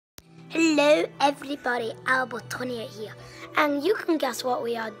Hello everybody, Albertonia here, and you can guess what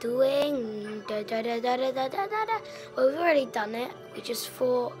we are doing. Well, we've already done it. We just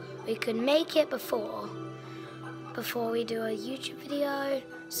thought we could make it before we do a YouTube video.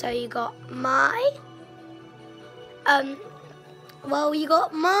 So you got my you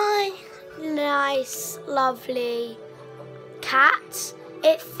got my nice lovely cat.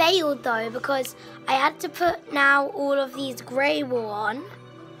 It failed though because I had to put now all of these grey wool on,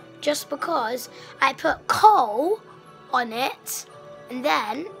 just because I put coal on it and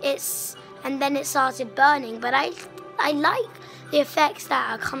then it started burning, but I like the effects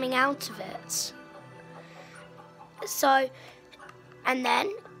that are coming out of it. So, and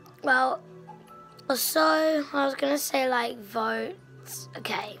then, I was gonna say like votes.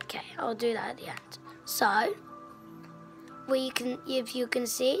 Okay, I'll do that at the end. So, if you can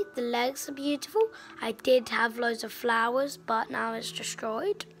see, the legs are beautiful. I did have loads of flowers, but now it's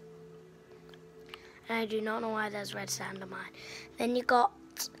destroyed. And I do not know why there's red sand on mine. Then you got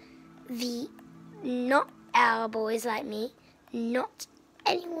the not our boys like me, not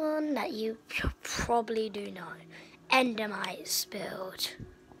anyone that you probably do know. Endermite spilled.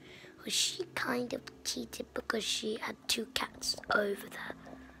 Well, she kind of cheated because she had two cats over there.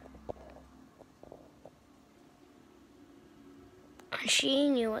 And she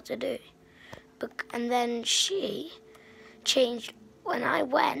knew what to do. And then she changed. When I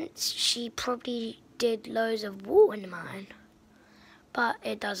went, she probably did loads of wool in mine. But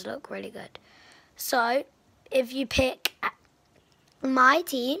it does look really good. So, if you pick my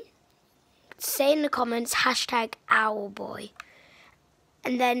team, say in the comments, #Owlboy.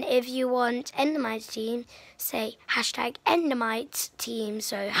 And then if you want Endermite's team, say #Endermite team.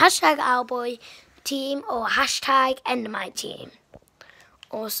 So #Owlboy team or #Endermite team.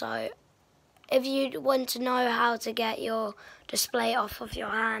 Also, if you want to know how to get your display off of your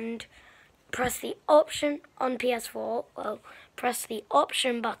hand, press the option on PS4. Well, press the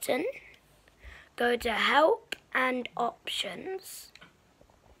option button, go to help and options,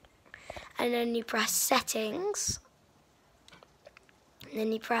 and then you press settings, and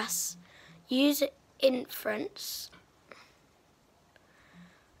then you press user inference,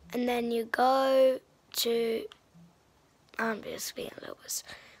 and then you go to, I'm just being a little bit,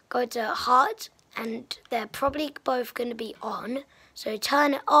 go to HUD, and they're probably both going to be on, so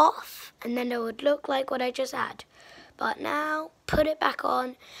turn it off and then it would look like what I just had. But now put it back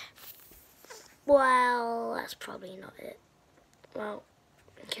on. Well, that's probably not it. Well,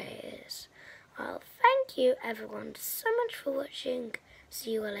 okay, it is. Well, thank you everyone so much for watching.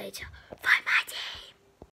 See you all later. Bye, my dear.